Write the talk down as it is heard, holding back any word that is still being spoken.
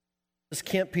This is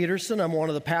Kent Peterson. I'm one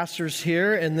of the pastors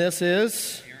here, and this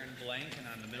is Aaron Blank, and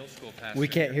I'm the middle school pastor. We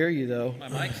can't hear you, though. My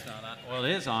mic's not on. Well,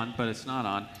 it is on, but it's not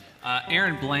on.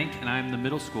 Aaron Blank, and I'm the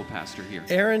middle school pastor here.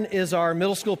 Aaron is our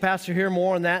middle school pastor here.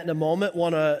 More on that in a moment.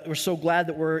 We're so glad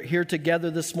that we're here together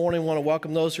this morning. Want to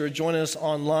welcome those who are joining us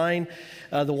online.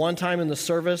 The one time in the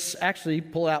service, actually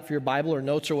pull out for your Bible or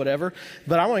notes or whatever.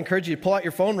 But I want to encourage you to pull out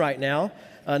your phone right now,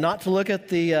 not to look at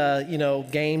the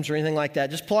games or anything like that.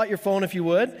 Just pull out your phone if you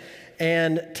would.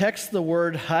 And text the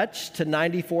word Hutch to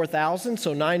 94,000,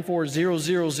 so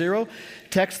 94000.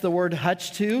 Text the word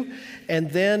Hutch to, and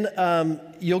then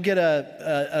you'll get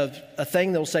a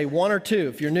thing that will say 1 or 2.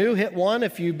 If you're new, hit 1.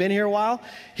 If you've been here a while,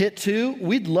 hit 2.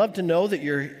 We'd love to know that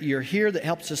you're here. That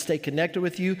helps us stay connected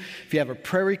with you. If you have a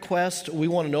prayer request, we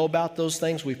want to know about those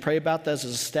things. We pray about those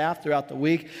as a staff throughout the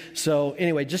week. So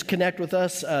anyway, just connect with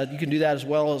us. You can do that as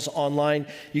well as online.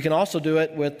 You can also do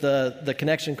it with the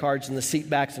connection cards and the seat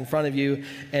backs in front of you,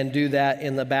 and do that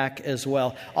in the back as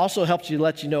well. Also helps you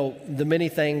let you know the many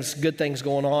things, good things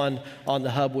going on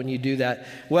the hub when you do that.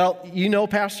 Well, you know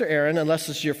Pastor Aaron, unless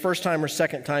it's your first time or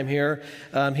second time here.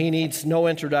 He needs no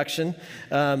introduction.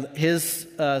 His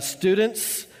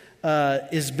students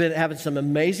has been having some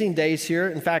amazing days here.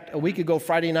 In fact, a week ago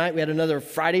Friday night, we had another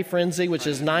Friday Frenzy, which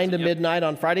is 9 to midnight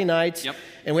on Friday nights. Yep.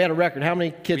 And we had a record. How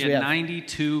many kids we had? had?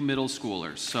 92 middle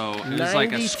schoolers. So it was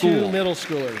like a school. 92 middle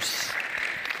schoolers.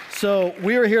 So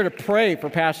we are here to pray for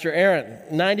Pastor Aaron.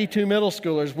 92 middle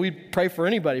schoolers. We pray for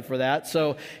anybody for that.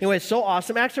 So anyway, it's so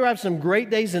awesome. Actually, we have some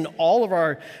great days in all of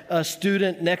our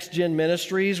student Next Gen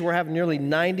ministries. We're having nearly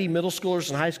 90 middle schoolers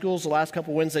and high schools the last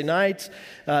couple Wednesday nights.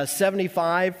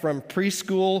 75 from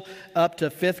preschool up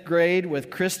to 5th grade with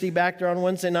Christy back there on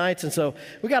Wednesday nights. And so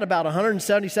we got about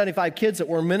 170, 75 kids that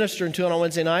we're ministering to on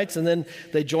Wednesday nights. And then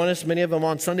they join us, many of them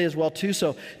on Sunday as well too.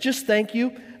 So just thank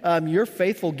you. Your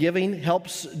faithful giving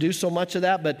helps do so much of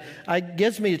that, but it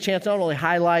gives me a chance to not only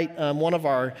highlight one of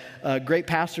our great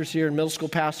pastors here, middle school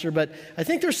pastor, but I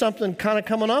think there's something kind of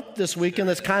coming up this weekend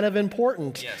that's kind of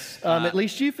important. Yes. At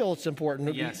least you feel it's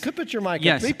important. Yes. You could put your mic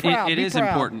yes, up. Be proud. It is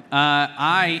important.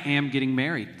 I am getting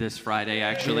married this Friday,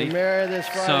 actually. Getting married this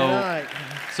Friday night.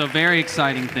 So very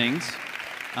exciting things.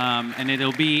 And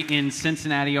it'll be in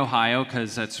Cincinnati, Ohio,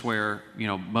 because that's where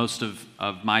most of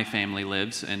my family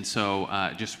lives, and so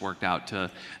it just worked out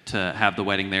to have the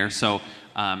wedding there. So,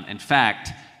 in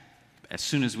fact, as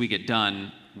soon as we get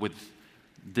done with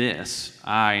this,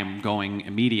 I am going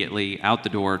immediately out the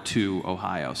door to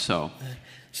Ohio.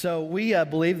 So we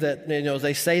believe that,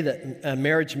 they say that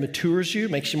marriage matures you,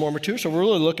 makes you more mature. So we're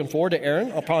really looking forward to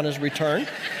Aaron upon his return.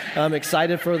 I'm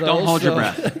excited for those. Don't hold your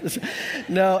breath.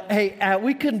 No, hey,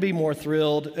 we couldn't be more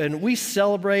thrilled. And we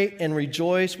celebrate and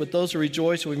rejoice with those who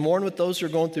rejoice. We mourn with those who are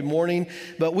going through mourning.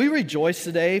 But we rejoice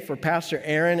today for Pastor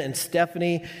Aaron and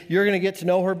Stephanie. You're going to get to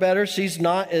know her better. She's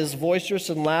not as boisterous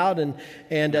and loud,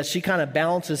 and she kind of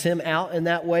balances him out in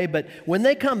that way. But when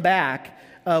they come back,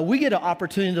 we get an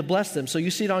opportunity to bless them. So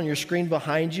you see it on your screen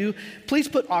behind you. Please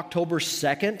put October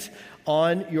 2nd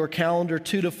on your calendar,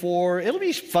 2 to 4. It'll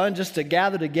be fun just to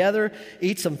gather together,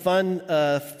 eat some fun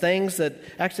things that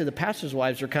actually the pastors'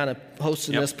 wives are kind of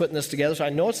hosting this, putting this together. So I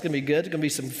know it's going to be good. It's going to be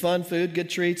some fun food, good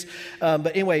treats.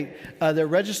 But anyway, they're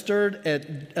registered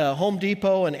at Home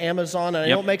Depot and Amazon. And I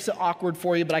know it makes it awkward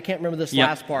for you, but I can't remember this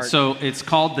last part. So it's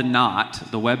called The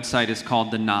Knot. The website is called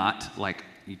The Knot, like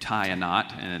you tie a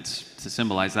knot, and it's to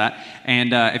symbolize that.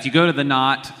 And if you go to The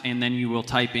Knot, and then you will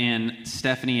type in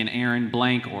Stephanie and Aaron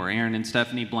Blank, or Aaron and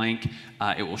Stephanie Blank,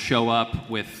 it will show up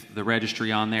with the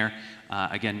registry on there.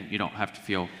 Again, you don't have to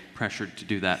feel pressured to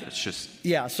do that. It's just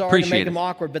sorry to make them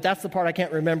awkward, but that's the part I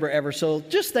can't remember ever. So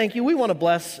just thank you. We want to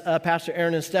bless Pastor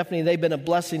Aaron and Stephanie. They've been a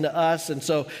blessing to us, and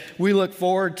so we look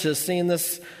forward to seeing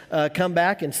this come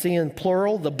back and seeing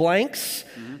plural, the Blanks,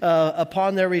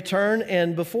 upon their return.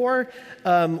 And before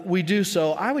we do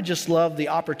so, I would just love the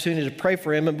opportunity to pray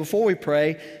for him. And before we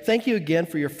pray, thank you again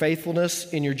for your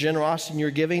faithfulness and your generosity and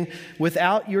your giving.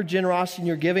 Without your generosity and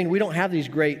your giving, we don't have these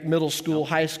great middle school,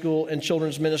 high school, and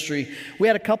children's ministry. We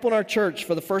had a couple in our church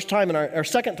for the first time, our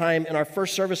second time in our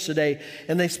first service today,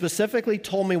 and they specifically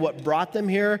told me what brought them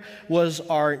here was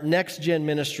our Next Gen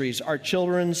ministries, our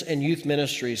children's and youth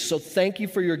ministries. So thank you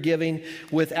for your giving.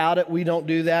 Without it, we don't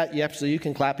do that. You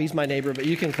can clap. He's my neighbor, but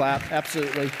you can clap.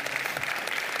 Absolutely.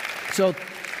 So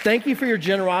thank you for your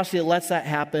generosity that lets that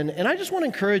happen. And I just want to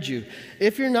encourage you,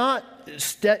 if you're not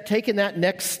taken that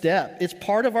next step. It's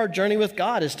part of our journey with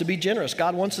God is to be generous.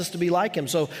 God wants us to be like him.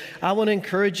 So I want to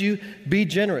encourage you, be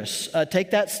generous.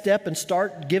 Take that step and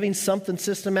start giving something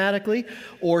systematically,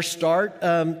 or start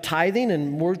tithing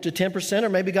and move to 10%, or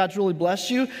maybe God's really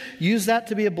blessed you. Use that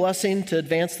to be a blessing to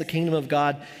advance the kingdom of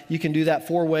God. You can do that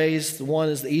 4 ways. The one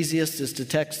is the easiest is to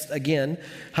text, again,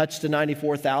 Hutch to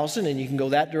 94,000, and you can go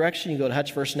that direction. You can go to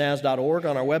hutchfirstnaz.org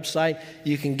on our website.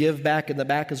 You can give back in the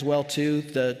back as well, too,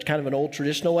 the kind of an old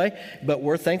traditional way. But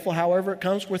we're thankful however it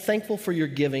comes. We're thankful for your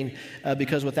giving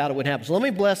because without it wouldn't happen. So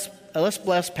let's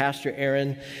bless Pastor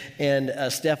Aaron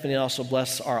and Stephanie, and also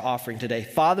bless our offering today.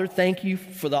 Father, thank you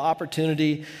for the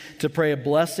opportunity to pray a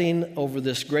blessing over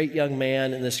this great young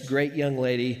man and this great young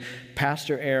lady,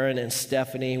 Pastor Aaron and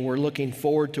Stephanie. We're looking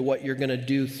forward to what you're going to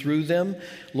do through them.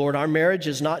 Lord, our marriage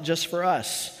is not just for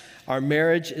us. Our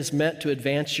marriage is meant to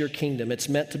advance your kingdom. It's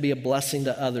meant to be a blessing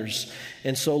to others.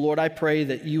 And so, Lord, I pray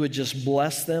that you would just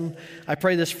bless them. I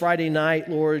pray this Friday night,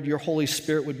 Lord, your Holy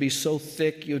Spirit would be so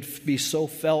thick, you would be so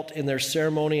felt in their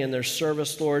ceremony and their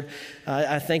service, Lord.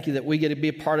 I thank you that we get to be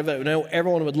a part of it. I know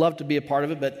everyone would love to be a part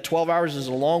of it, but 12 hours is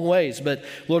a long ways. But,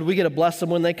 Lord, we get to bless them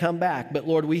when they come back. But,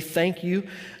 Lord, we thank you,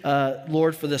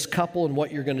 Lord, for this couple and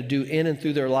what you're going to do in and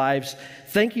through their lives.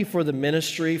 Thank you for the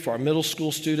ministry, for our middle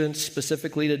school students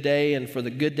specifically today, and for the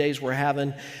good days we're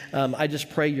having. I just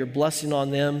pray your blessing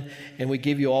on them, and we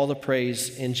give you all the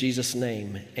praise in Jesus'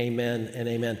 name. Amen and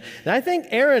amen. And I think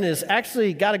Aaron has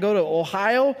actually got to go to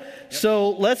Ohio. So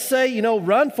let's say,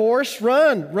 run, Forrest,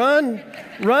 run,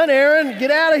 Aaron,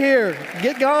 get out of here,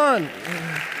 get gone.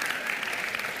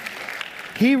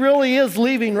 He really is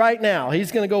leaving right now.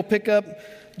 He's going to go pick up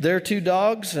their 2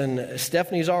 dogs, and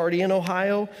Stephanie's already in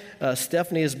Ohio.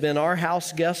 Stephanie has been our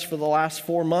house guest for the last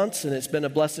 4 months, and it's been a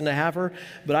blessing to have her.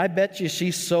 But I bet you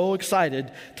she's so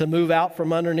excited to move out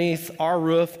from underneath our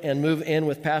roof and move in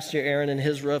with Pastor Aaron and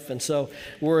his roof. And so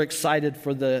we're excited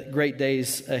for the great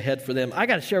days ahead for them. I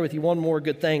got to share with you one more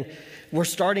good thing. We're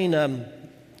starting,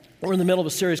 we're in the middle of a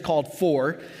series called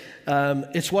 4.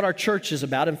 It's what our church is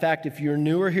about. In fact, if you're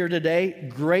newer here today,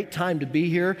 great time to be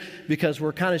here because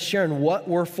we're kind of sharing what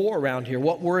we're for around here,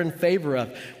 what we're in favor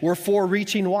of. We're for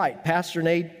reaching wide. Pastor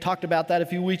Nate talked about that a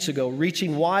few weeks ago,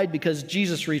 reaching wide because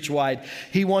Jesus reached wide.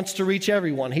 He wants to reach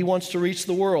everyone. He wants to reach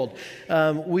the world.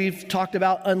 We've talked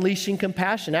about unleashing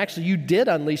compassion. Actually, you did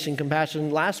unleashing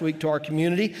compassion last week to our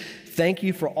community. Thank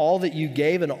you for all that you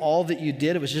gave and all that you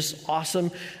did. It was just awesome.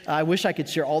 I wish I could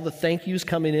share all the thank yous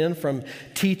coming in from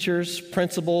teachers,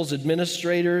 principals,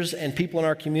 administrators, and people in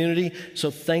our community.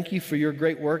 So thank you for your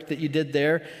great work that you did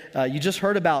there. You just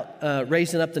heard about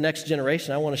raising up the next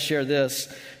generation. I want to share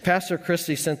this. Pastor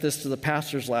Christy sent this to the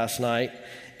pastors last night,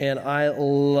 and I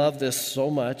love this so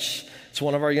much. It's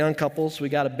one of our young couples. We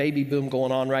got a baby boom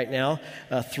going on right now.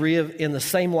 3 in the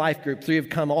same life group. 3 have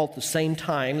come all at the same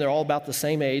time. They're all about the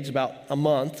same age, about a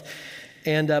month.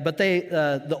 And but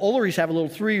the Ulleries have a little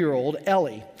 3-year-old,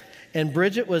 Ellie. And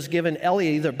Bridget was given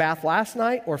Ellie either bath last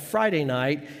night or Friday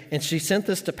night, and she sent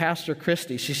this to Pastor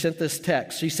Christy. She sent this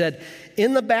text. She said,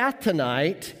 "In the bath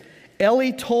tonight,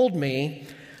 Ellie told me,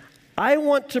 I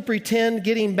want to pretend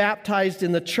getting baptized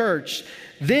in the church.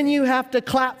 Then you have to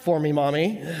clap for me,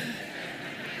 Mommy."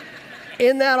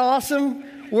 Isn't that awesome?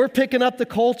 We're picking up the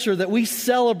culture that we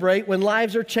celebrate when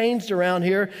lives are changed around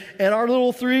here, and our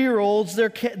little 3-year-olds,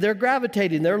 they're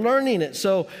gravitating, they're learning it.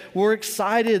 So we're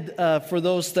excited for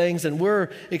those things, and we're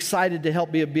excited to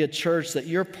help be a church, that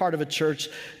you're part of a church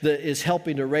that is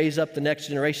helping to raise up the next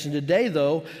generation. Today,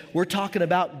 though, we're talking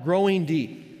about growing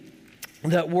deep.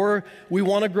 That we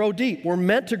want to grow deep. We're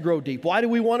meant to grow deep. Why do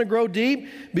we want to grow deep?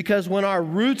 Because when our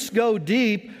roots go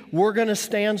deep, we're going to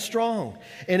stand strong.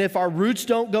 And if our roots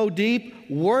don't go deep,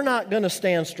 we're not going to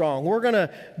stand strong. We're going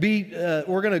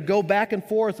to go back and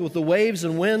forth with the waves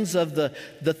and winds of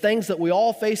the things that we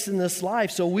all face in this life.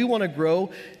 So we want to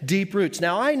grow deep roots.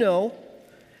 Now, I know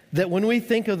that when we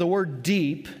think of the word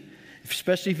deep,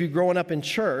 especially if you're growing up in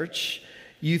church,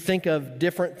 you think of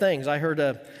different things. I heard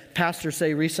a pastor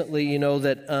say recently,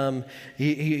 that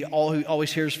he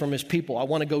always hears from his people, I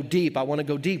want to go deep, I want to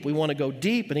go deep, we want to go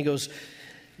deep. And he goes,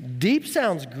 deep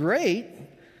sounds great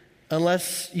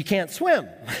unless you can't swim.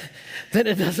 Then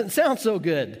it doesn't sound so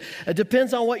good. It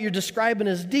depends on what you're describing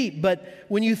as deep. But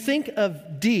when you think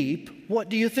of deep, what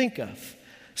do you think of?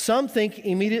 Some think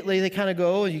immediately, they kind of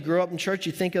go, you grew up in church,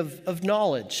 you think of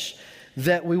knowledge.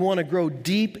 That we want to grow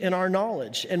deep in our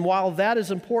knowledge. And while that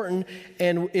is important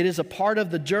and it is a part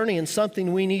of the journey and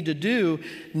something we need to do,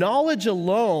 knowledge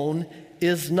alone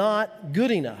is not good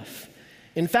enough.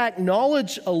 In fact,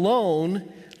 knowledge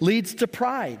alone leads to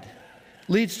pride.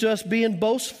 leads to us being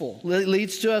boastful,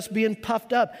 leads to us being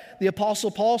puffed up. The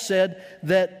Apostle Paul said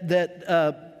that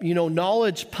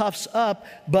knowledge puffs up,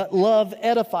 but love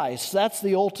edifies. That's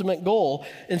the ultimate goal.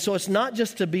 And so it's not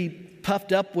just to be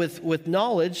puffed up with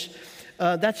knowledge.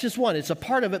 That's just one. It's a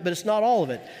part of it, but it's not all of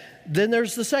it. Then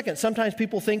there's the second. Sometimes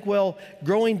people think, well,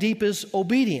 growing deep is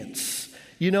obedience.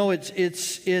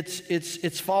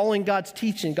 It's following God's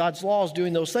teaching, God's laws,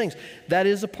 doing those things. That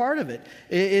is a part of it.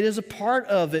 It is a part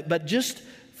of it. But just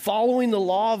following the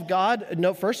law of God,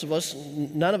 no, first of us,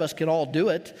 none of us can all do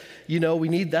it.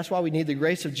 That's why we need the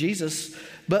grace of Jesus.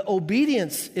 But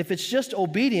obedience, if it's just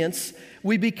obedience,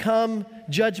 we become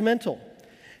judgmental.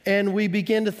 And we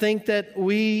begin to think that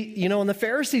and the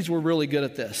Pharisees were really good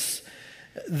at this.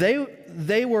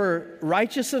 They were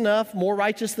righteous enough, more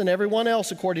righteous than everyone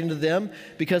else according to them,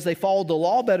 because they followed the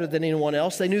law better than anyone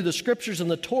else. They knew the scriptures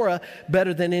and the Torah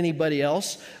better than anybody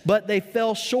else, but they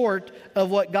fell short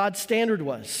of what God's standard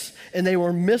was. And they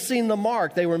were missing the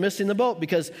mark. They were missing the boat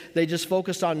because they just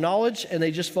focused on knowledge and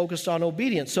they just focused on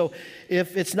obedience. So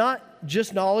if it's not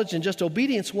just knowledge and just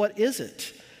obedience, what is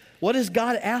it? What is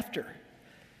God after?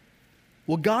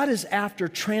 Well, God is after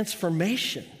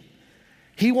transformation.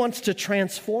 He wants to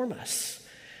transform us.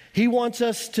 He wants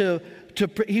us to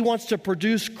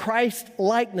produce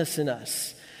Christ-likeness in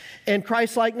us. And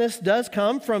Christ-likeness does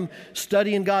come from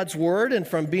studying God's Word and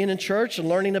from being in church and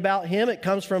learning about Him. It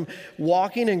comes from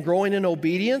walking and growing in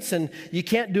obedience, and you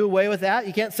can't do away with that.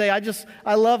 You can't say,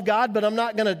 I love God, but I'm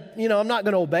not going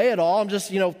to obey it all. I'm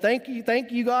just, thank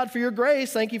you, God, for your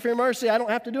grace. Thank you for your mercy. I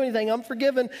don't have to do anything. I'm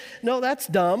forgiven. No, that's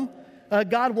dumb.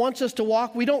 God wants us to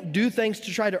walk. We don't do things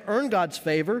to try to earn God's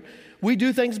favor. We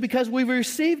do things because we've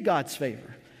received God's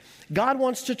favor. God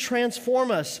wants to transform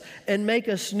us and make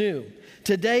us new.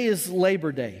 Today is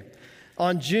Labor Day.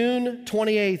 On June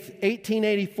 28th,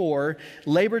 1884,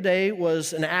 Labor Day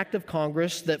was an act of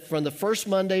Congress that from the first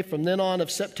Monday from then on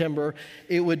of September,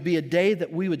 it would be a day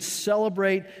that we would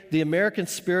celebrate the American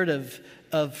spirit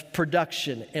of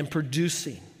production and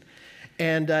producing.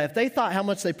 And if they thought how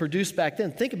much they produced back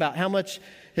then, think about how much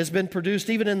has been produced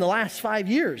even in the last 5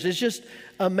 years. It's just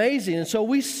amazing. And so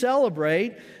we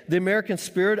celebrate the American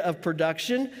spirit of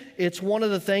production. It's one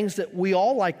of the things that we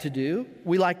all like to do.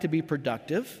 We like to be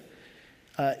productive.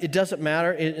 It doesn't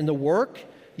matter in the work.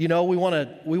 We want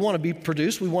to be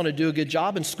produced. We want to do a good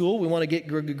job in school. We want to get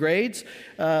good grades.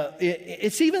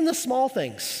 It's even the small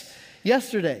things.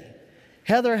 Yesterday,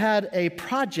 Heather had a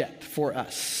project for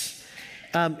us.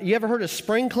 You ever heard of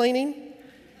spring cleaning?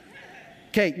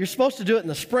 Okay, you're supposed to do it in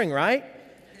the spring, right?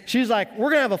 She's like,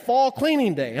 we're going to have a fall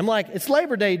cleaning day. I'm like, it's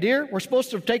Labor Day, dear. We're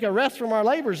supposed to take a rest from our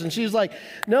labors. And she's like,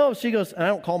 no. She goes, I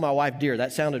don't call my wife dear.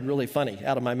 That sounded really funny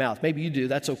out of my mouth. Maybe you do.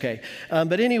 That's okay.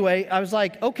 But anyway, I was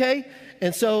like, okay.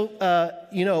 And so,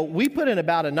 we put in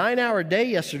about a 9-hour day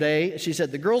yesterday. She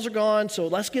said, the girls are gone, so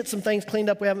let's get some things cleaned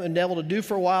up we haven't been able to do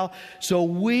for a while. So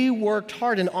we worked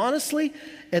hard. And honestly,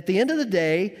 at the end of the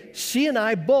day, she and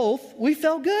I both, we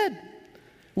felt good.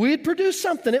 We had produced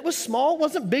something. It was small. It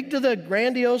wasn't big to the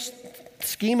grandiose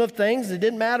scheme of things. It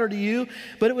didn't matter to you.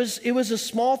 But it was a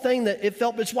small thing that it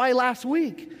felt. It's why last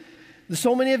week,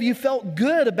 so many of you felt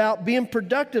good about being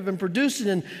productive and producing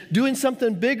and doing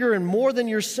something bigger and more than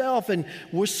yourself. And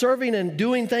we're serving and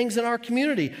doing things in our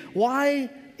community. Why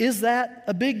is that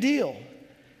a big deal?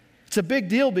 It's a big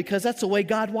deal because that's the way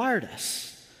God wired us.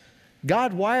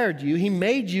 God wired you. He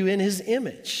made you in His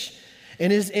image.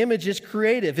 And His image is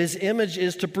creative. His image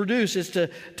is to produce, is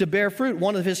to bear fruit.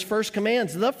 One of His first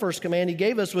commands, the first command He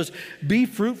gave us was be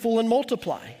fruitful and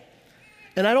multiply.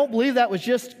 And I don't believe that was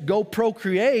just go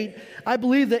procreate. I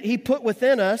believe that He put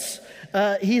within us,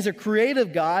 He's a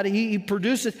creative God. He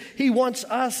produces, He wants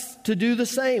us to do the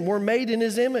same. We're made in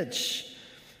His image.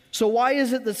 So why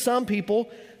is it that some people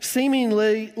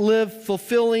seemingly live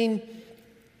fulfilling,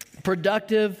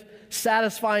 productive,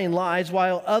 satisfying lives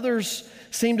while others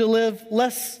seem to live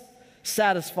less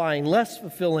satisfying, less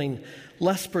fulfilling,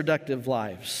 less productive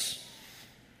lives?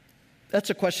 That's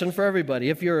a question for everybody.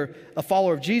 If you're a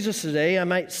follower of Jesus today, I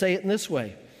might say it in this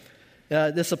way.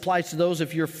 This applies to those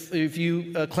if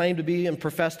you claim to be and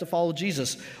profess to follow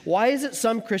Jesus. Why is it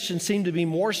some Christians seem to be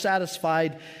more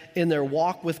satisfied in their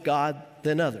walk with God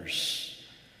than others?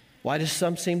 Why do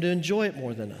some seem to enjoy it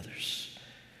more than others?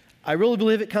 I really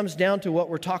believe it comes down to what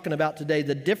we're talking about today.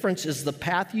 The difference is the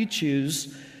path you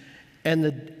choose and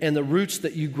the roots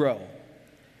that you grow.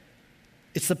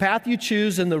 It's the path you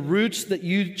choose and the roots that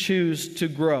you choose to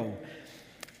grow.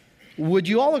 Would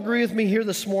you all agree with me here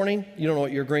this morning? You don't know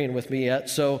what you're agreeing with me yet.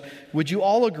 So would you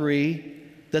all agree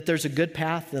that there's a good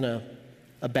path and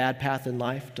a bad path in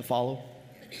life to follow?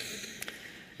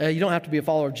 You don't have to be a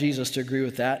follower of Jesus to agree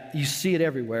with that. You see it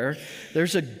everywhere.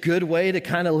 There's a good way to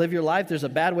kind of live your life. There's a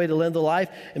bad way to live the life.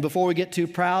 And before we get too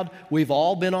proud, we've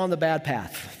all been on the bad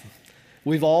path.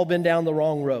 We've all been down the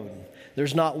wrong road.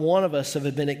 There's not one of us that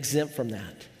have been exempt from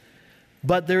that.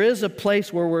 But there is a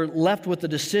place where we're left with a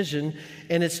decision,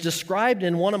 and it's described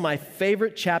in one of my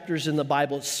favorite chapters in the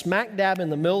Bible. It's smack dab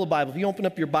in the middle of the Bible. If you open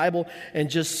up your Bible and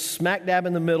just smack dab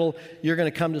in the middle, you're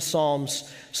going to come to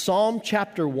Psalms. Psalm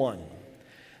chapter 1.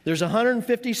 There's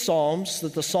 150 Psalms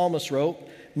that the psalmist wrote,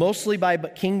 mostly by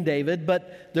King David,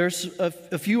 but there's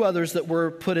a few others that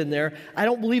were put in there. I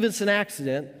don't believe it's an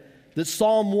accident that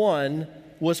Psalm 1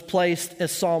 was placed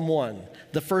as Psalm 1,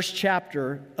 the first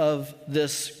chapter of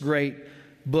this great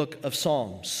book of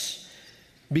Psalms,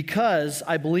 because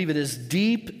I believe it is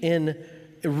deep and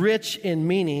rich in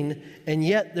meaning, and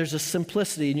yet there's a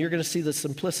simplicity, and you're going to see the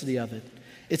simplicity of it.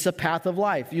 It's a path of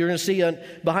life. You're going to see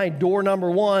behind door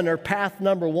number 1 or path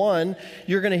number 1,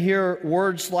 you're going to hear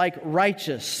words like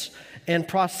righteous and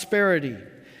prosperity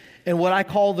and what I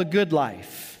call the good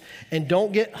life. And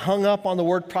don't get hung up on the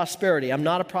word prosperity. I'm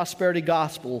not a prosperity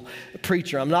gospel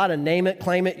preacher. I'm not a name it,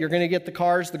 claim it. You're going to get the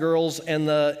cars, the girls, and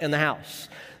the house.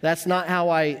 That's not how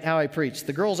I preach.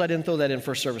 The girls, I didn't throw that in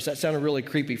first service. That sounded really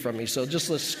creepy from me. So just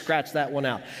let's scratch that one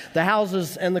out. The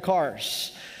houses and the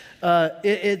cars.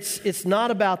 It's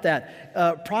not about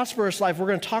that. Prosperous life, we're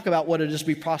going to talk about what it is to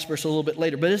be prosperous a little bit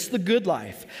later, but it's the good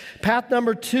life. Path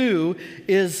number 2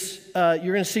 is you're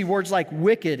going to see words like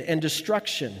wicked and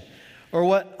destruction, or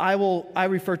what I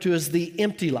refer to as the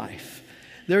empty life.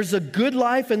 There's a good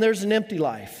life and there's an empty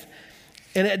life.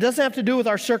 And it doesn't have to do with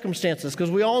our circumstances, because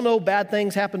we all know bad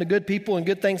things happen to good people and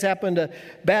good things happen to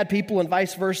bad people and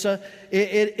vice versa.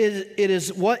 It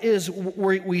is what is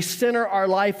we center our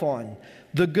life on.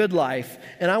 The good life.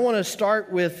 And I want to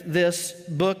start with this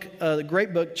book, the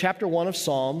great book, chapter 1 of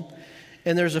Psalm.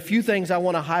 And there's a few things I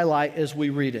want to highlight as we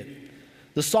read it.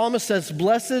 The psalmist says,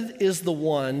 "Blessed is the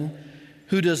one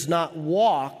who does not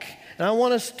walk." And I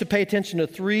want us to pay attention to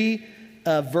 3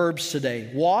 verbs today.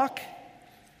 Walk,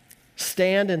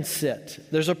 stand, and sit.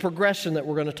 There's a progression that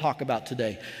we're going to talk about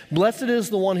today. Blessed is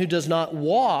the one who does not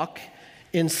walk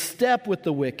in step with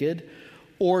the wicked,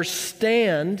 or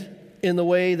stand in the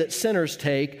way that sinners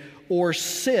take, or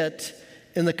sit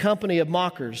in the company of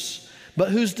mockers, but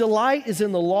whose delight is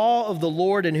in the law of the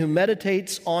Lord, and who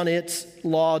meditates on its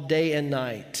law day and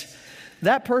night.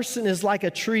 That person is like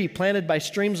a tree planted by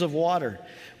streams of water,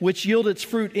 which yield its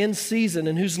fruit in season,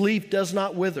 and whose leaf does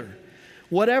not wither.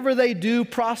 Whatever they do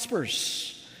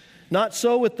prospers. Not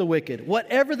so with the wicked.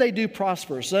 Whatever they do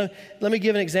prospers. Let me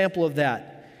give an example of that.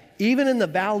 Even in the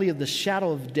valley of the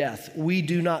shadow of death, we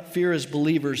do not fear as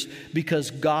believers, because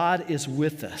God is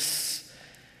with us.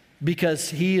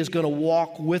 Because He is going to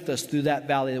walk with us through that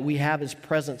valley, that we have His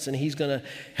presence, and He's going to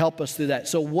help us through that.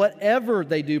 So whatever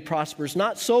they do prospers.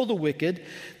 Not so the wicked.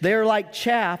 They are like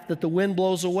chaff that the wind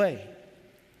blows away.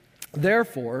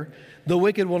 Therefore, the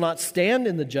wicked will not stand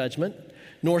in the judgment,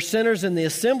 nor sinners in the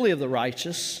assembly of the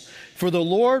righteous. For the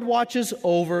Lord watches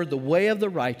over the way of the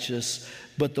righteous,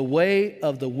 but the way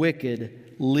of the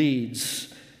wicked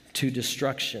leads to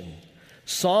destruction.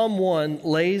 Psalm 1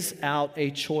 lays out a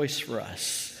choice for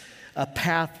us, a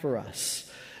path for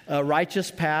us, a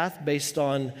righteous path based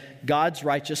on God's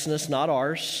righteousness, not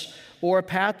ours, or a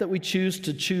path that we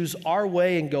choose our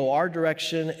way and go our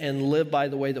direction and live by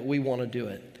the way that we want to do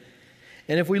it.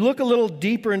 And if we look a little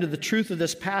deeper into the truth of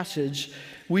this passage,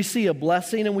 we see a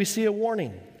blessing and we see a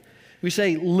warning. We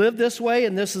say, live this way,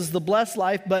 and this is the blessed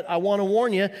life, but I want to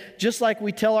warn you, just like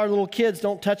we tell our little kids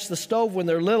don't touch the stove when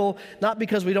they're little, not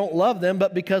because we don't love them,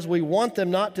 but because we want them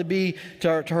not to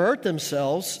hurt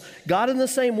themselves, God in the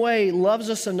same way loves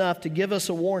us enough to give us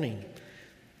a warning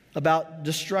about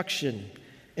destruction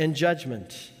and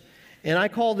judgment. And I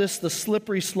call this the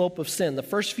slippery slope of sin. The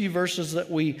first few verses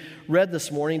that we read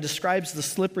this morning describes the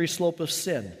slippery slope of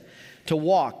sin. To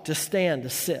walk, to stand, to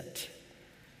sit.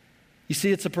 You see,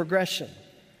 it's a progression.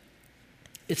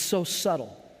 It's so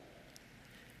subtle.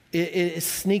 It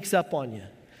sneaks up on you.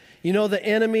 You know, the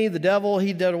enemy, the devil,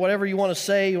 he did whatever you want to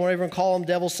say, you want to even call him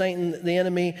devil, Satan, the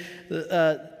enemy.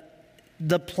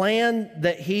 The plan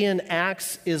that he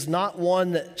enacts is not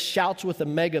one that shouts with a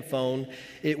megaphone.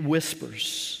 It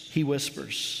whispers. He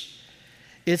whispers.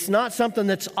 It's not something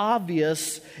that's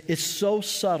obvious. It's so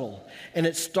subtle. And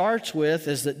it starts with,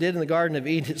 as it did in the Garden of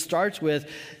Eden, it starts with,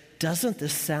 doesn't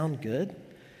this sound good?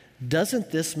 Doesn't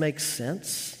this make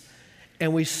sense?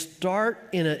 And we start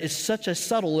it's such a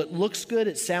subtle, it looks good,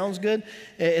 it sounds good.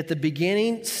 At the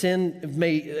beginning,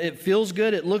 it feels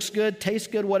good, it looks good, tastes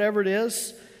good, whatever it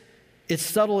is. It's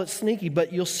subtle, it's sneaky,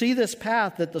 but you'll see this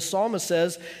path that the psalmist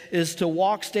says is to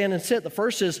walk, stand, and sit. The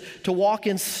first is to walk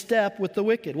in step with the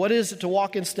wicked. What is it to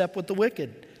walk in step with the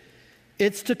wicked?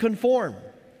 It's to conform.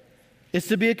 It's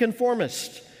to be a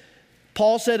conformist.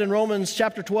 Paul said in Romans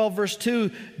chapter 12, verse 2,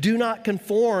 do not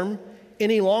conform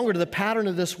any longer to the pattern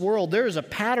of this world. There is a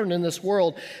pattern in this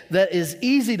world that is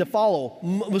easy to follow.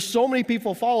 So many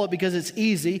people follow it because it's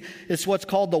easy. It's what's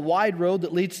called the wide road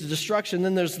that leads to destruction.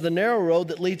 Then there's the narrow road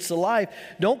that leads to life.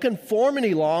 Don't conform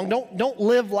any longer. Don't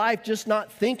live life just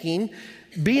not thinking.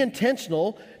 Be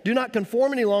intentional. Do not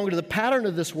conform any longer to the pattern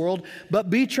of this world, but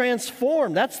be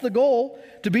transformed. That's the goal,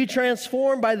 to be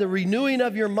transformed by the renewing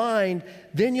of your mind.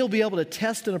 Then you'll be able to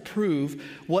test and approve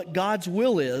what God's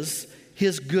will is,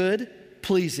 His good,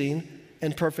 pleasing,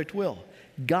 and perfect will.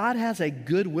 God has a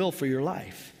good will for your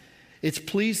life. It's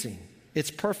pleasing. It's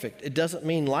perfect. It doesn't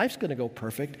mean life's going to go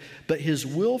perfect, but His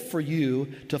will for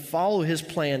you to follow His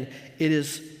plan, it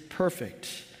is perfect.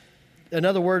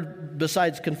 Another word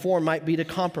besides conform might be to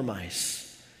compromise.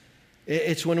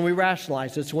 It's when we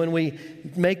rationalize. It's when we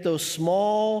make those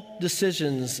small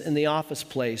decisions in the office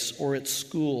place or at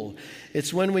school.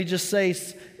 It's when we just say,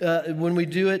 when we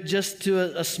do it just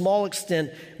to a small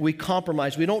extent, we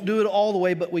compromise. We don't do it all the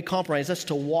way, but we compromise. That's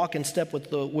to walk in step with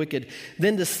the wicked.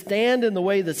 Then to stand in the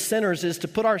way that sinners is to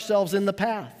put ourselves in the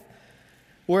path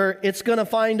where it's going to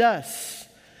find us.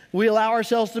 We allow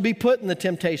ourselves to be put in the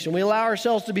temptation. We allow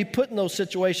ourselves to be put in those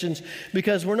situations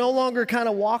because we're no longer kind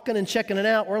of walking and checking it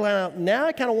out. We're like, now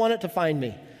I kind of want it to find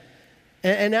me.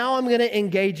 And now I'm going to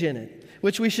engage in it,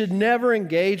 which we should never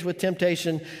engage with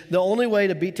temptation. The only way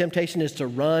to beat temptation is to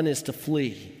run, is to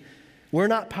flee. We're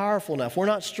not powerful enough. We're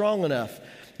not strong enough.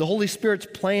 The Holy Spirit's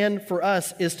plan for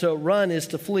us is to run, is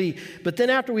to flee. But then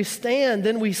after we stand,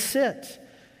 then we sit.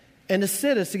 And to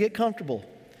sit is to get comfortable.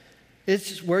 It's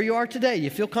just where you are today. You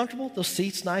feel comfortable? Those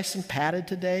seats nice and padded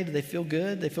today? Do they feel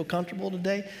good? They feel comfortable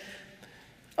today?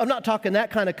 I'm not talking that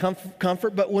kind of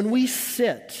comfort, but when we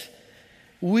sit,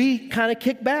 we kind of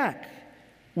kick back.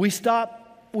 We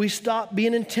stop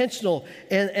being intentional,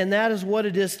 and that is what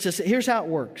it is to sit. Here's how it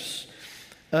works.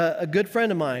 A good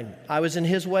friend of mine, I was in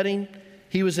his wedding,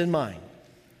 he was in mine.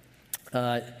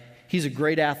 He's a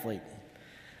great athlete.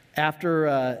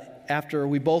 After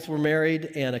we both were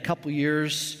married and a couple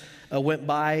years went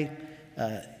by,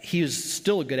 he was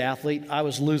still a good athlete. I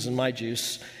was losing my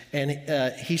juice. And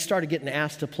he started getting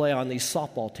asked to play on these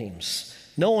softball teams.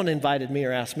 No one invited me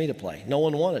or asked me to play. No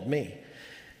one wanted me.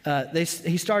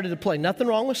 He started to play. Nothing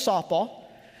wrong with softball,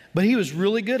 but he was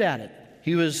really good at it.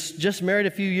 He was just married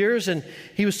a few years, and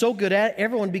he was so good at it,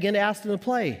 everyone began to ask him to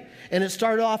play. And it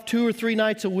started off 2 or 3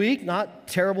 nights a week, not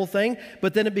a terrible thing,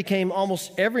 but then it became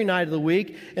almost every night of the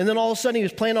week. And then all of a sudden he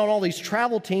was playing on all these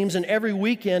travel teams, and every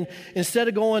weekend, instead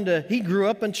of he grew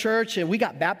up in church and we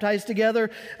got baptized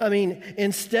together. I mean,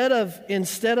 instead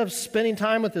of spending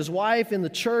time with his wife in the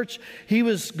church, he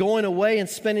was going away and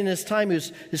spending his time.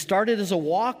 It started as a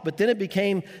walk, but then it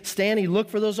became stand. He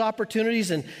looked for those opportunities,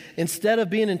 and instead of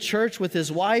being in church with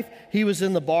his wife, he was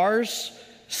in the bars,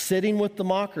 sitting with the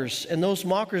mockers. And those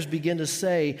mockers begin to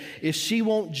say, if she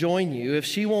won't join you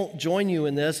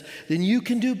in this, then you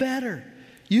can do better.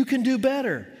 You can do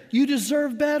better. You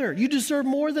deserve better. You deserve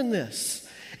more than this.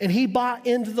 And he bought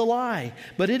into the lie.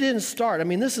 But it didn't start. I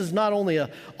mean, this is not only an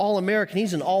all-American.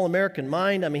 He's an all-American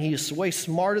mind. I mean, he's way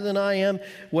smarter than I am,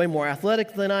 way more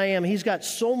athletic than I am. He's got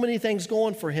so many things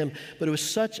going for him. But it was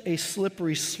such a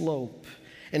slippery slope.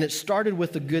 And it started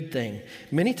with a good thing.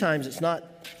 Many times it's not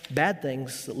bad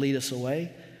things that lead us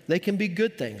away. They can be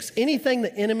good things. Anything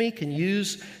the enemy can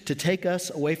use to take us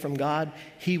away from God,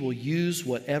 he will use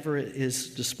whatever at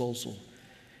his disposal.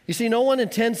 You see, no one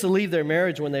intends to leave their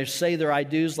marriage when they say their I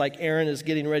do's like Aaron is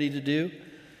getting ready to do.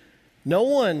 No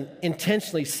one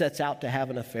intentionally sets out to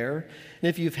have an affair. And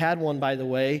if you've had one, by the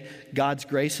way, God's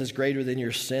grace is greater than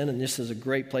your sin, and this is a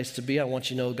great place to be. I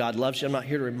want you to know God loves you. I'm not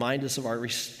here to remind us of our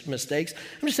mistakes.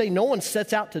 I'm just saying no one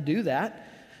sets out to do that.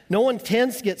 No one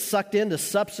tends to get sucked into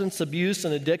substance abuse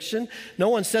and addiction. No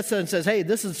one sets out and says, hey,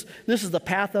 this is the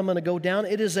path I'm going to go down.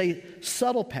 It is a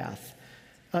subtle path.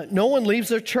 No one leaves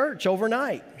their church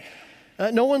overnight.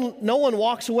 No one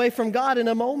walks away from God in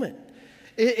a moment.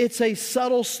 It's a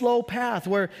subtle, slow path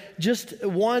where just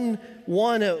one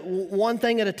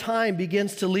thing at a time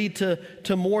begins to lead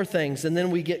to more things, and then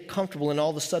we get comfortable, and all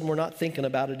of a sudden we're not thinking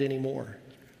about it anymore.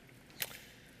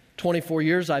 24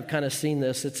 years I've kind of seen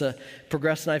this. It's a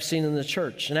progression I've seen in the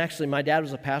church. And actually, my dad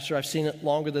was a pastor. I've seen it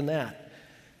longer than that.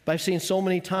 But I've seen so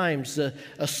many times a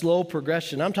slow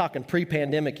progression. I'm talking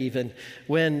pre-pandemic even,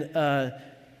 when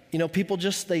people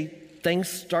things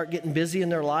start getting busy in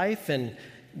their life, and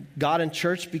God and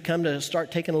church become to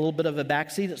start taking a little bit of a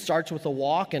backseat. It starts with a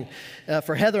walk. And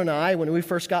for Heather and I, when we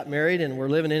first got married and we're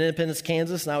living in Independence,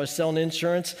 Kansas, and I was selling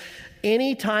insurance,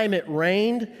 anytime it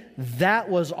rained, that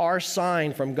was our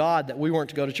sign from God that we weren't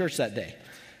to go to church that day.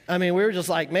 I mean, we were just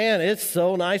like, man, it's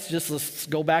so nice. Let's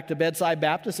go back to Bedside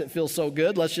Baptist. It feels so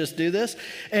good. Let's just do this.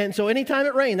 And so anytime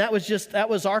it rained, that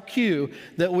was our cue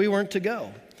that we weren't to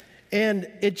go. And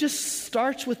it just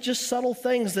starts with just subtle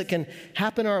things that can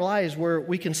happen in our lives where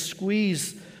we can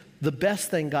squeeze the best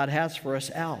thing God has for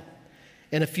us out.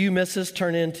 And a few misses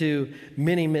turn into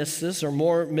many misses or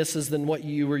more misses than what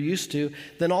you were used to.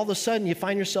 Then all of a sudden you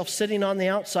find yourself sitting on the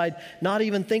outside, not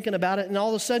even thinking about it. And all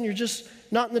of a sudden you're just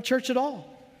not in the church at all.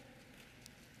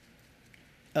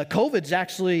 COVID's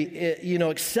actually,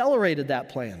 accelerated that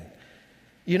plan.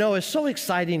 It's so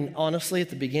exciting, honestly, at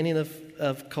the beginning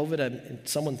of COVID.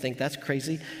 Someone think that's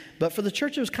crazy. But for the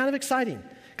church, it was kind of exciting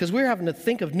because we were having to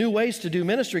think of new ways to do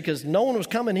ministry because no one was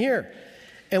coming here.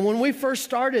 And when we first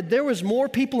started, there was more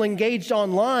people engaged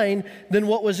online than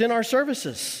what was in our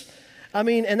services. I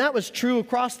mean, and that was true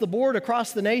across the board,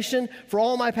 across the nation, for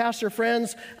all my pastor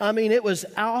friends. I mean, it was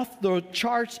off the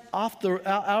charts, out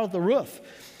of the roof.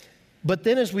 But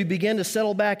then as we began to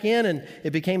settle back in, and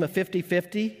it became a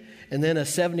 50-50, and then a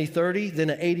 70-30, then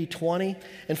an 80-20.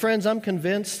 And friends, I'm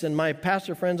convinced, and my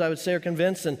pastor friends I would say are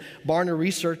convinced, and Barna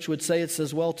Research would say it's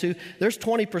as well too, there's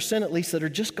 20% at least that are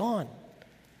just gone.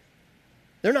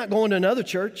 They're not going to another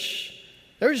church.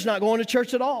 They're just not going to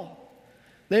church at all.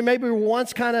 They maybe were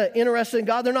once kind of interested in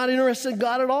God. They're not interested in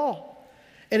God at all.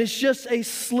 And it's just a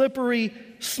slippery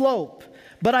slope.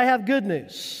 But I have good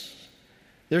news.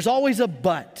 There's always a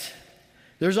but.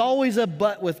 There's always a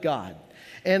but with God.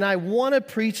 And I want to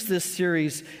preach this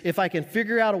series if I can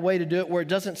figure out a way to do it where it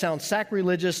doesn't sound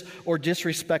sacrilegious or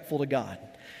disrespectful to God.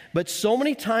 But so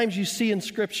many times you see in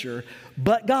Scripture,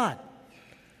 but God,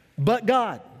 but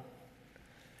God.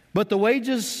 But the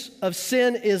wages of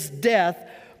sin is death,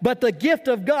 but the gift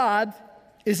of God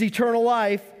is eternal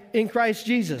life in Christ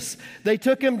Jesus. They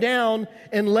took him down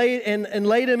and laid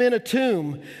him in a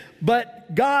tomb,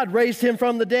 but God raised him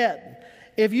from the dead.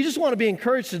 If you just want to be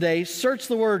encouraged today, search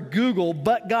the word Google,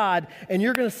 but God, and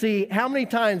you're going to see how many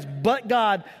times but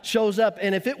God shows up.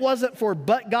 And if it wasn't for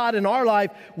but God in our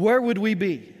life, where would we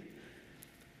be?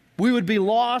 We would be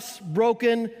lost,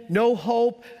 broken, no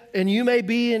hope. And you may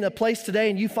be in a place today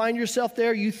and you find yourself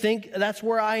there. You think that's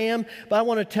where I am. But I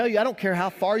want to tell you, I don't care how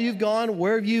far you've gone,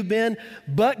 where you've been,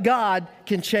 but God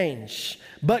can change.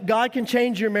 But God can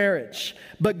change your marriage.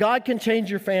 But God can change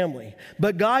your family.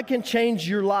 But God can change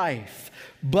your life.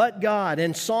 But God.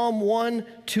 And Psalm 1,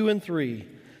 2, and 3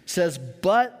 says,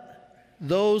 but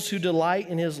those who delight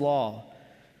in his law,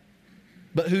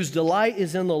 but whose delight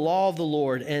is in the law of the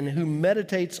Lord, and who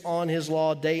meditates on his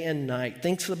law day and night,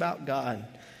 thinks about God.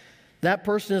 That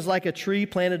person is like a tree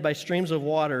planted by streams of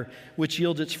water, which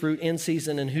yields its fruit in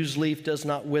season, and whose leaf does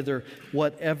not wither.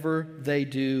 Whatever they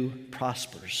do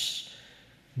prospers.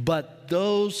 But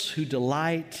those who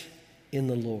delight in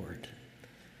the Lord.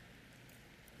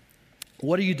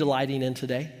 What are you delighting in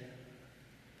today?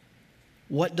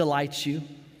 What delights you?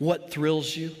 What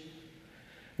thrills you?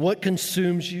 What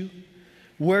consumes you?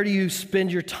 Where do you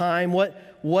spend your time? What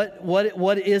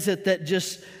is it that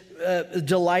just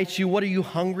delights you? What are you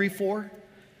hungry for?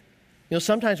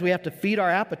 Sometimes we have to feed our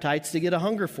appetites to get a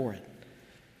hunger for it.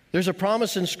 There's a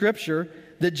promise in Scripture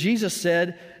that Jesus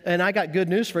said, and I got good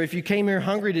news for you. If you came here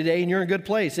hungry today and you're in a good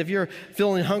place, if you're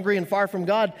feeling hungry and far from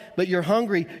God, but you're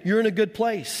hungry, you're in a good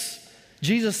place.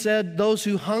 Jesus said, those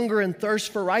who hunger and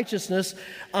thirst for righteousness,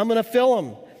 I'm going to fill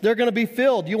them. They're going to be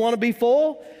filled. You want to be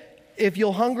full? If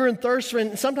you'll hunger and thirst,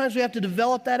 and sometimes we have to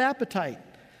develop that appetite.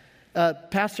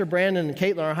 Pastor Brandon and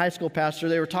Caitlin, our high school pastor,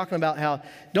 they were talking about how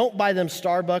don't buy them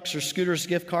Starbucks or Scooters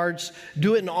gift cards.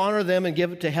 Do it and honor them and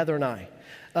give it to Heather and I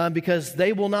because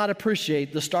they will not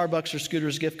appreciate the Starbucks or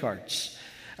Scooters gift cards.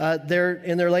 They're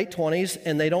in their late 20s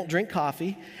and they don't drink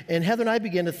coffee. And Heather and I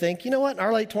began to think, you know what? In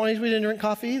our late 20s, we didn't drink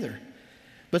coffee either.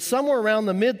 But somewhere around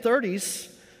the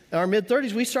our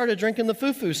mid-30s, we started drinking the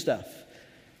foo-foo stuff.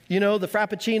 The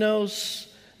Frappuccinos,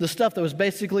 the stuff that was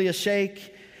basically a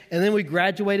shake. And then we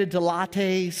graduated to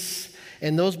lattes,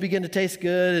 and those began to taste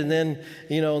good. And then,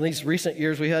 in these recent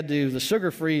years, we had to do the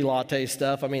sugar-free latte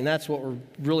stuff. I mean, that's what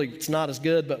it's not as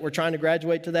good, but we're trying to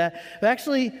graduate to that. But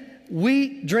actually,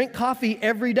 we drink coffee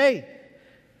every day.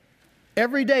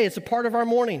 Every day, it's a part of our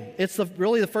morning. It's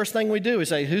really the first thing we do. We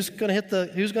say, who's going to hit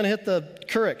the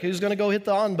Keurig? Who's going to go hit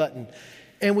the on button?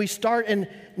 And we start, and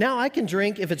now I can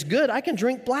drink, if it's good, I can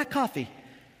drink black coffee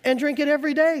and drink it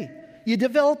every day. You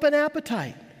develop an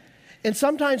appetite. And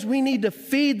sometimes we need to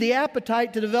feed the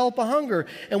appetite to develop a hunger.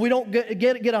 And we don't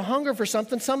get a hunger for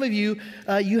something. Some of you,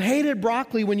 you hated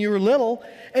broccoli when you were little,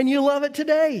 and you love it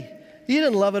today. You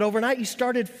didn't love it overnight. You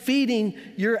started feeding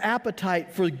your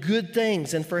appetite for good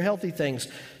things and for healthy things.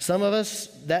 Some of us,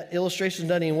 that illustration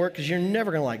doesn't even work because you're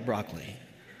never going to like broccoli.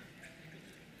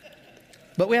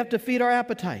 But we have to feed our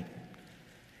appetite.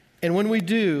 And when we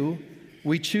do,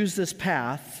 we choose this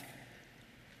path.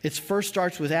 It first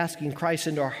starts with asking Christ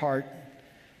into our heart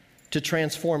to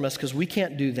transform us, because we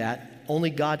can't do that. Only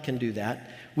God can do that.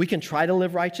 We can try to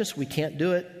live righteous. We can't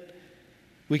do it.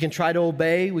 We can try to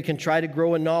obey. We can try to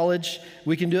grow in knowledge.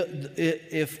 We can do it.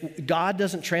 If God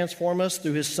doesn't transform us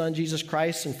through His Son, Jesus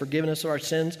Christ, and forgiving us of our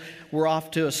sins, we're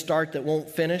off to a start that won't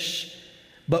finish.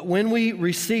 But when we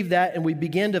receive that and we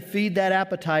begin to feed that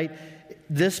appetite,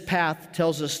 this path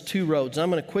tells us two roads. I'm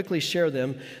going to quickly share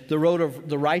them: the road of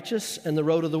the righteous and the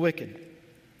road of the wicked.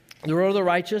 The road of the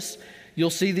righteous, you'll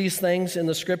see these things in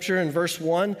the scripture in verse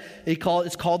 1.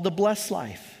 It's called the blessed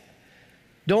life.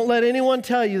 Don't let anyone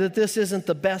tell you that this isn't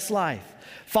the best life.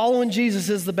 Following Jesus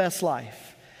is the best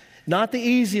life. Not the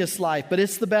easiest life, but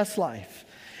it's the best life.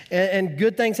 And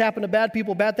good things happen to bad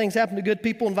people, bad things happen to good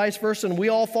people, and vice versa. And we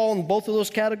all fall in both of those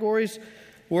categories.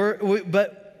 You're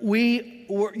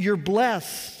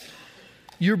blessed.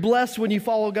 You're blessed when you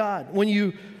follow God, when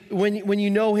you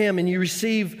know Him and you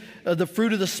receive the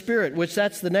fruit of the Spirit, which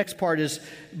that's the next part. Is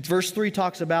verse 3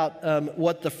 talks about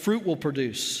what the fruit will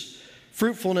produce: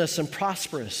 fruitfulness and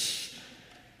prosperous.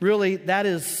 Really, that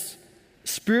is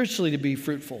spiritually to be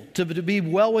fruitful, to be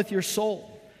well with your soul.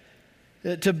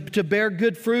 To bear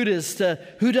good fruit is to,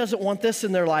 who doesn't want this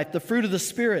in their life? The fruit of the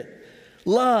Spirit: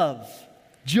 love,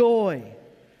 joy,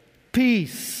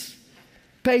 peace,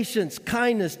 patience,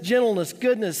 kindness, gentleness,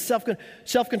 goodness,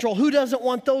 self-control. Who doesn't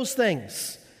want those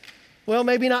things? Well,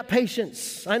 maybe not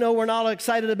patience. I know we're not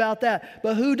excited about that.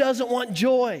 But who doesn't want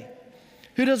joy?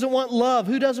 Who doesn't want love?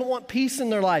 Who doesn't want peace in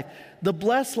their life? The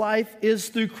blessed life is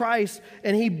through Christ,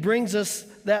 and He brings us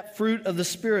that fruit of the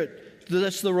Spirit.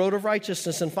 That's the road of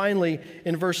righteousness. And finally,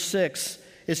 in verse 6,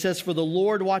 it says, "For the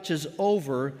Lord watches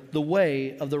over the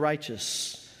way of the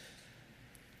righteous."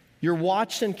 You're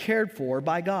watched and cared for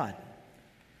by God.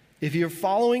 If you're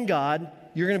following God,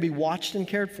 you're going to be watched and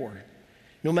cared for.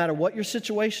 No matter what your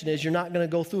situation is, you're not going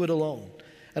to go through it alone.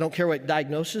 I don't care what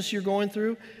diagnosis you're going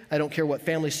through. I don't care what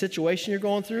family situation you're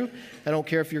going through. I don't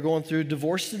care if you're going through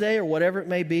divorce today or whatever it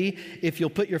may be. If you'll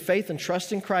put your faith and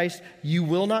trust in Christ, you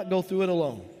will not go through it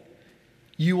alone.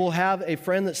 You will have a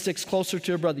friend that sticks closer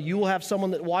to a brother. You will have someone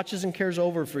that watches and cares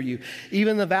over for you.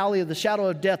 Even in the valley of the shadow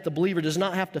of death, the believer does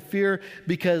not have to fear,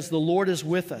 because the Lord is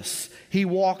with us. He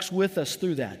walks with us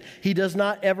through that. He does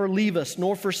not ever leave us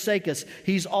nor forsake us.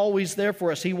 He's always there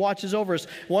for us. He watches over us.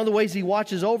 One of the ways He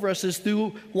watches over us is through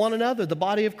one another, the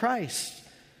body of Christ.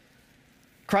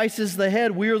 Christ is the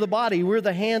head. We are the body. We're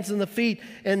the hands and the feet,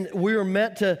 and we are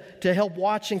meant to help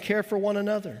watch and care for one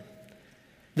another.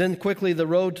 Then quickly, the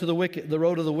road of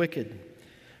the wicked.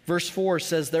 Verse 4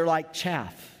 says they're like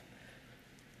chaff.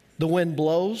 The wind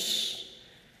blows.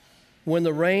 When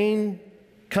the rain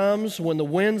comes, when the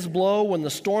winds blow, when the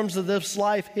storms of this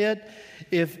life hit,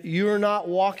 if you're not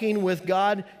walking with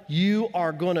God, you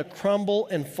are going to crumble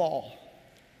and fall.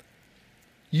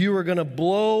 You are going to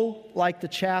blow like the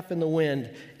chaff in the wind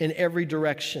in every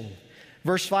direction.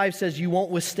 Verse 5 says you won't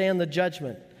withstand the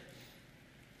judgment.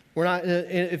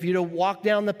 If you don't walk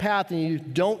down the path and you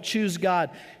don't choose God,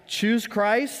 choose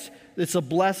Christ, it's a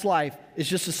blessed life. It's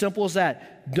just as simple as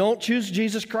that. Don't choose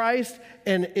Jesus Christ,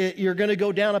 and you're going to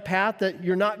go down a path that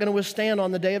you're not going to withstand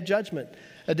on the day of judgment,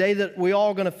 a day that we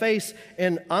all are going to face.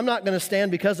 And I'm not going to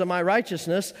stand because of my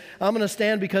righteousness. I'm going to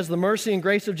stand because of the mercy and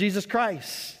grace of Jesus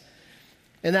Christ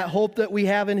and that hope that we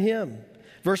have in Him.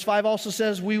 Verse 5 also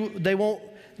says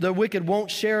the wicked won't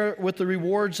share with the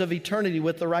rewards of eternity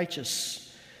with the righteous.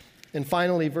 And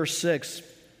finally, verse 6,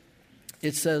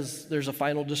 it says there's a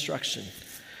final destruction.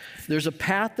 There's a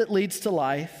path that leads to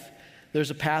life. There's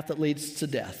a path that leads to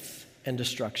death and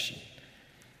destruction.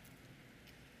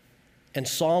 And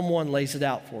Psalm 1 lays it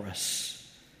out for us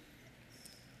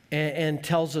and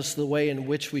tells us the way in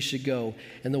which we should go.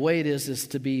 And the way it is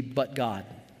to be but God.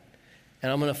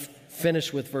 And I'm going to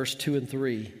finish with verse 2 and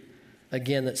 3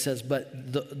 again, that says, but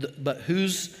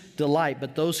whose delight?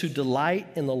 But those who delight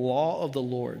in the law of the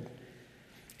Lord,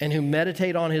 and who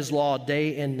meditate on His law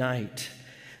day and night.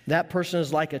 That person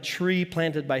is like a tree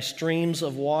planted by streams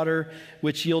of water,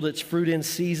 which yield its fruit in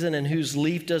season, and whose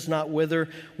leaf does not wither.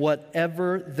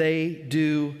 Whatever they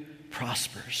do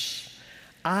prospers.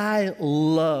 I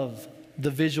love the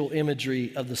visual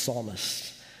imagery of the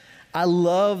psalmist. I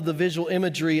love the visual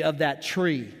imagery of that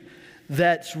tree.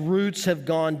 that's roots have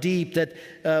gone deep, that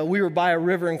we were by a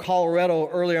river in Colorado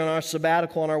earlier on our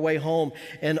sabbatical on our way home,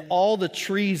 and all the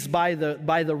trees by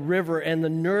the river and the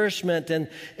nourishment, and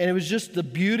it was just the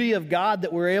beauty of God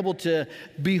that we're able to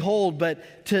behold.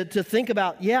 But to think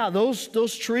about,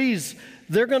 those trees,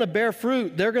 they're going to bear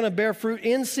fruit. They're going to bear fruit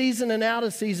in season and out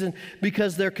of season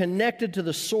because they're connected to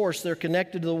the source. They're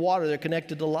connected to the water. They're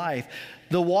connected to life.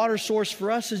 The water source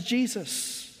for us is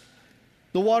Jesus.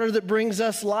 The water that brings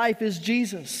us life is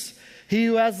Jesus. He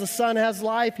who has the Son has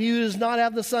life. He who does not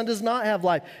have the Son does not have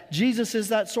life. Jesus is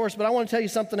that source. But I want to tell you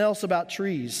something else about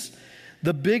trees.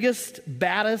 The biggest,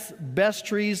 baddest, best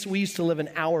trees we used to live an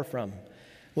hour from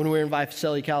when we were in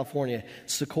Visalia, California,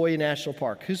 Sequoia National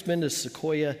Park. Who's been to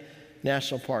Sequoia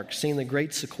National Park? Seen the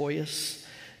great sequoias?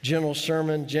 General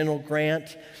Sherman, General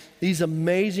Grant. These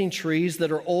amazing trees that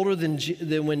are older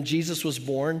than when Jesus was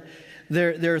born.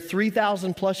 They're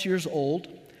 3,000 plus years old.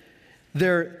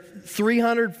 They're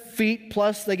 300 feet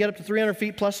plus, they get up to 300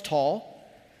 feet plus tall.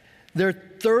 They're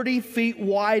 30 feet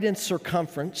wide in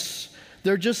circumference.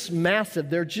 They're just massive.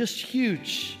 They're just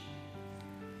huge.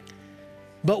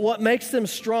 But what makes them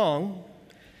strong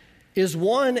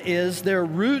is their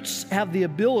roots have the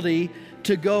ability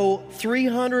to go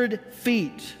 300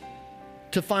 feet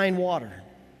to find water.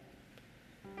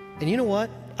 And you know what?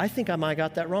 I think I might have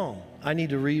got that wrong. I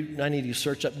need to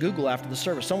search up Google after the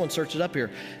service. Someone search it up here.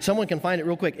 Someone can find it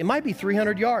real quick. It might be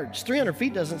 300 yards. 300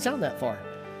 feet doesn't sound that far.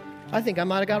 I think I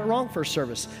might have got it wrong first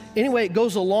service. Anyway, it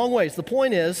goes a long ways. The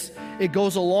point is, it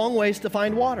goes a long ways to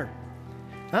find water.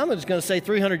 I'm just going to say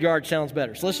 300 yards sounds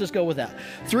better. So let's just go with that.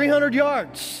 300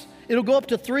 yards. It'll go up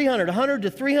to 100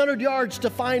 to 300 yards to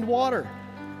find water.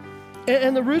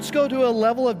 And the roots go to a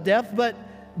level of depth, but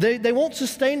they won't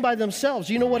sustain by themselves.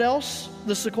 You know what else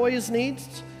the sequoias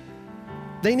needs?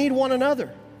 They need one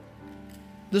another.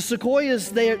 The sequoias,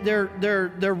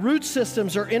 their root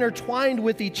systems are intertwined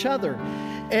with each other,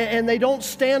 and they don't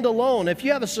stand alone. If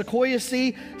you have a sequoia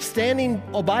seed standing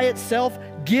by itself,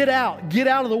 get out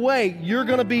of the way. You're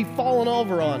going to be fallen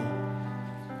over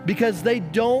on, because they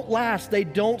don't last, they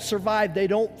don't survive, they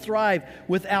don't thrive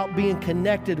without being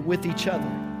connected with each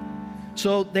other.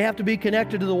 So they have to be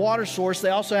connected to the water source.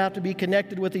 They also have to be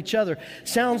connected with each other.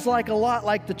 Sounds like a lot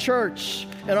like the church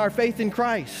and our faith in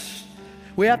Christ.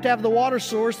 We have to have the water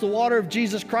source, the water of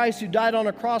Jesus Christ, who died on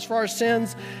a cross for our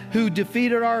sins, who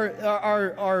defeated our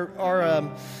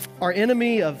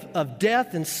enemy of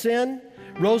death and sin,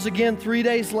 rose again 3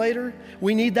 days later.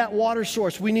 We need that water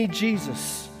source. We need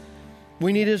Jesus.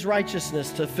 We need His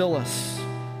righteousness to fill us.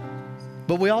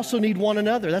 But we also need one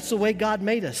another. That's the way God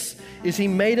made us, is He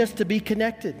made us to be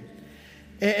connected.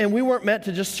 And we weren't meant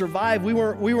to just survive. We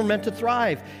were meant to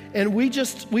thrive. And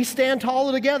we stand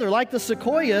taller together. Like the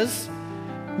sequoias,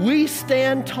 we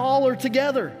stand taller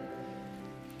together.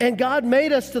 And God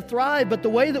made us to thrive, but the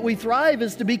way that we thrive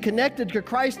is to be connected to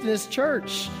Christ and His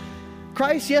church.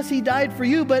 Christ, yes, He died for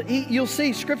you, but you'll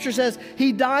see, Scripture says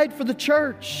He died for the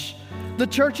church. The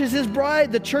church is His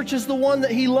bride. The church is the one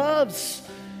that He loves.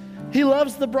 He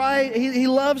loves the bride. He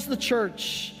loves the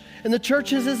church. And the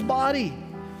church is His body.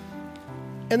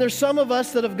 And there's some of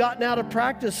us that have gotten out of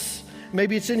practice.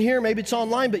 Maybe it's in here, maybe it's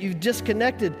online, but you've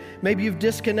disconnected. Maybe you've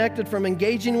disconnected from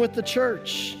engaging with the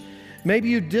church. Maybe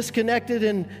you've disconnected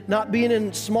in not being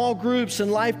in small groups and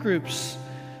life groups.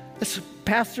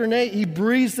 Pastor Nate, he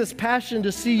breathes this passion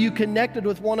to see you connected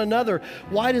with one another.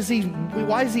 Why is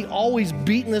he always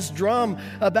beating this drum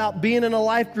about being in a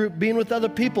life group, being with other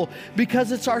people?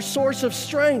 Because it's our source of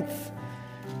strength.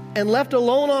 And left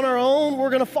alone on our own, we're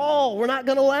going to fall. We're not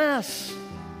going to last.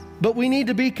 But we need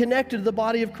to be connected to the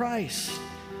body of Christ.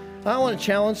 I want to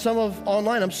challenge some of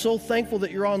online. I'm so thankful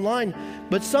that you're online.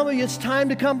 But some of you, it's time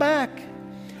to come back.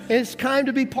 It's time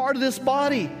to be part of this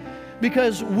body.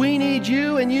 Because we need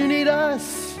you and you need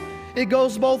us. It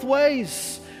goes both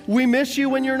ways. We miss you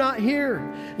when you're not here.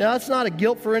 Now, it's not a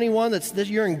guilt for anyone that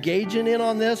you're engaging in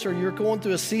on this or you're going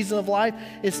through a season of life.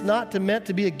 It's not meant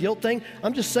to be a guilt thing.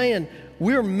 I'm just saying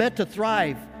we're meant to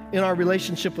thrive in our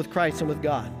relationship with Christ and with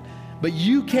God. But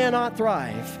you cannot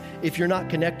thrive if you're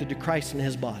not connected to Christ and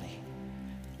His body.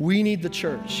 We need the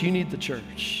church. You need the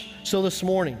church. So this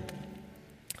morning,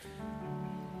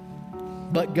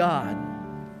 but God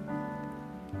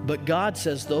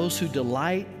says those who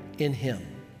delight in Him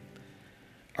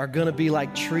are going to be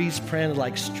like trees planted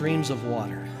like streams of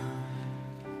water.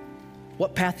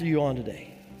 What path are you on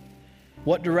today?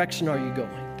 What direction are you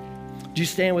going? Do you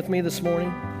stand with me this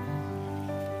morning?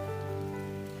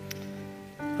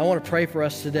 I want to pray for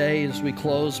us today as we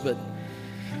close, but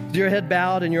with your head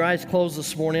bowed and your eyes closed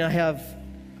this morning, I have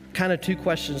kind of two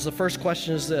questions. The first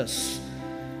question is this: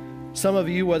 Some of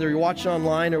you, whether you're watching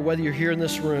online or whether you're here in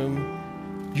this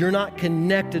room, you're not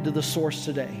connected to the source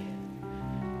today.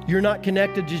 You're not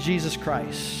connected to Jesus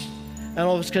Christ. I don't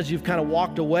know if it's because you've kind of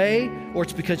walked away or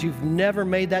it's because you've never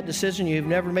made that decision. You've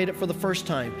never made it for the first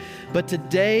time. But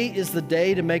today is the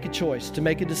day to make a choice, to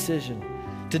make a decision.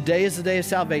 Today is the day of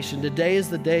salvation. Today is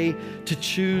the day to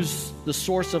choose the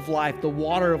source of life, the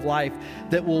water of life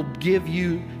that will give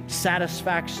you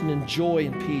satisfaction and joy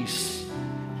and peace.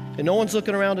 And no one's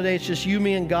looking around today. It's just you,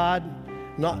 me, and God.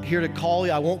 I'm not here to call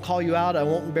you. I won't call you out. I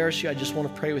won't embarrass you. I just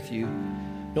want to pray with you.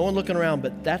 No one looking around,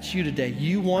 but that's you today.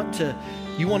 You want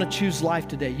to choose life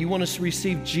today. You want to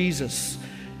receive Jesus.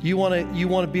 You want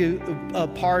to be a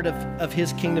part of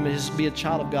His kingdom and just be a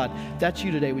child of God. That's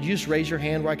you today. Would you just raise your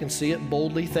hand where I can see it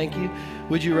boldly? Thank you.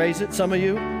 Would you raise it? Some of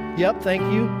you? Yep, thank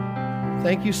you.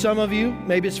 Thank you. Some of you,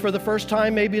 maybe it's for the first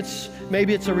time, maybe it's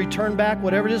a return back,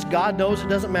 whatever it is. God knows. It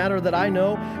doesn't matter that I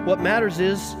know. What matters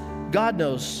is God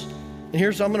knows. And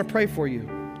here's, I'm going to pray for you.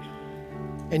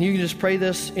 And you can just pray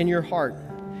this in your heart.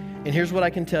 And here's what I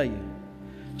can tell you.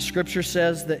 Scripture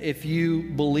says that if you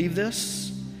believe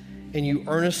this and you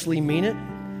earnestly mean it,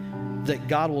 that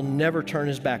God will never turn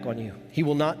His back on you. He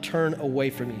will not turn away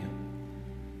from you.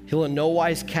 He'll in no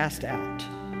wise cast out,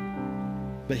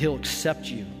 but He'll accept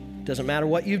you. Doesn't matter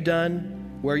what you've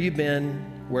done, where you've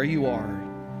been, where you are.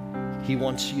 He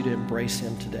wants you to embrace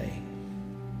Him today.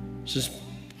 It's just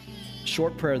a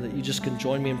short prayer that you just can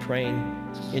join me in praying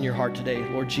in your heart today.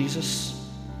 Lord Jesus,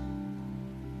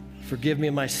 forgive me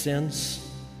of my sins.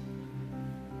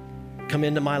 Come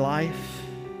into my life.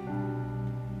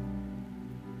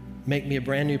 Make me a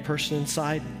brand new person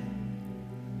inside.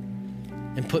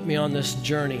 And put me on this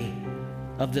journey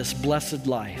of this blessed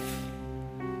life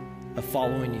of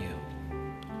following you.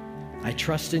 I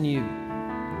trust in you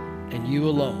and you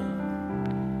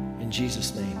alone. In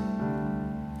Jesus'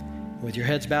 name. With your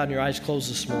heads bowed and your eyes closed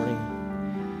this morning,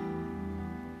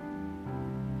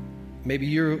 maybe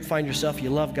you find yourself, you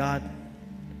love God,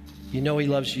 you know He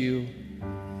loves you,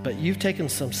 but you've taken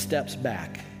some steps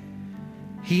back.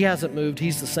 He hasn't moved.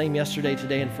 He's the same yesterday,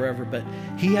 today, and forever, but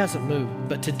He hasn't moved.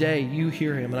 But today, you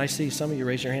hear Him, and I see some of you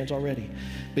raise your hands already.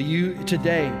 But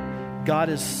today, God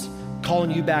is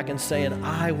calling you back and saying,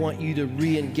 I want you to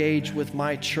re-engage with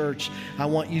my church. I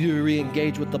want you to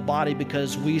re-engage with the body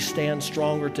because we stand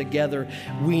stronger together.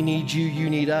 We need you, you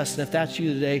need us. And if that's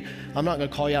you today, I'm not going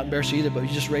to call you out and embarrass you either, but you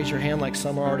just raise your hand like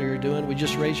some already are doing. Would you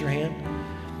just raise your hand?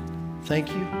 Thank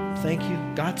you. Thank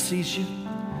you. God sees you.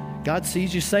 God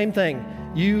sees you. Same thing.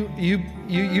 You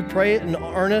pray it in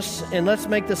earnest, and let's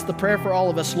make this the prayer for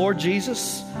all of us. Lord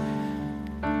Jesus,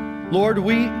 Lord,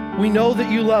 we know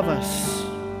that you love us.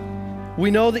 We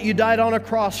know that you died on a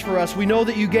cross for us. We know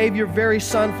that you gave your very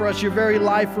Son for us, your very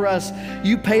life for us.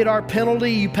 You paid our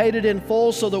penalty. You paid it in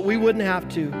full so that we wouldn't have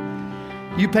to.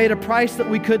 You paid a price that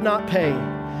we could not pay.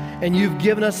 And you've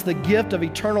given us the gift of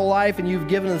eternal life, and you've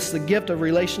given us the gift of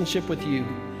relationship with you.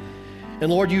 And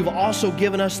Lord, you've also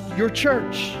given us your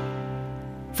church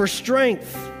for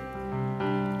strength.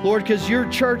 Lord, because your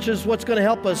church is what's going to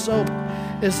help us. So,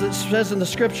 as it says in the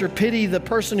Scripture, pity the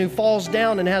person who falls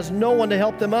down and has no one to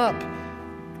help them up.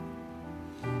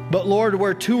 But Lord,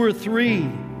 where 2 or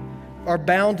 3 are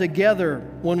bound together,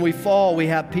 when we fall, we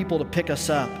have people to pick us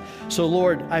up. So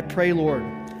Lord, I pray, Lord,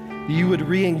 you would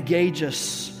re-engage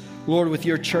us, Lord, with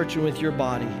your church and with your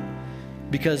body,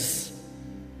 because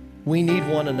we need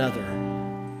one another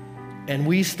and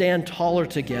we stand taller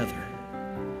together.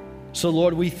 So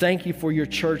Lord, we thank you for your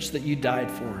church that you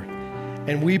died for.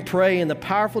 And we pray in the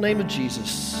powerful name of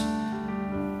Jesus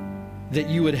that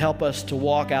you would help us to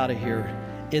walk out of here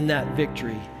in that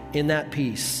victory, in that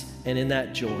peace, and in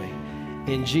that joy.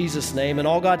 In Jesus' name. And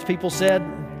all God's people said,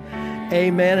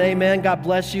 amen, amen. God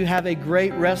bless you. Have a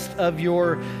great rest of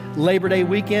your Labor Day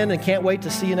weekend, and can't wait to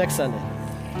see you next Sunday.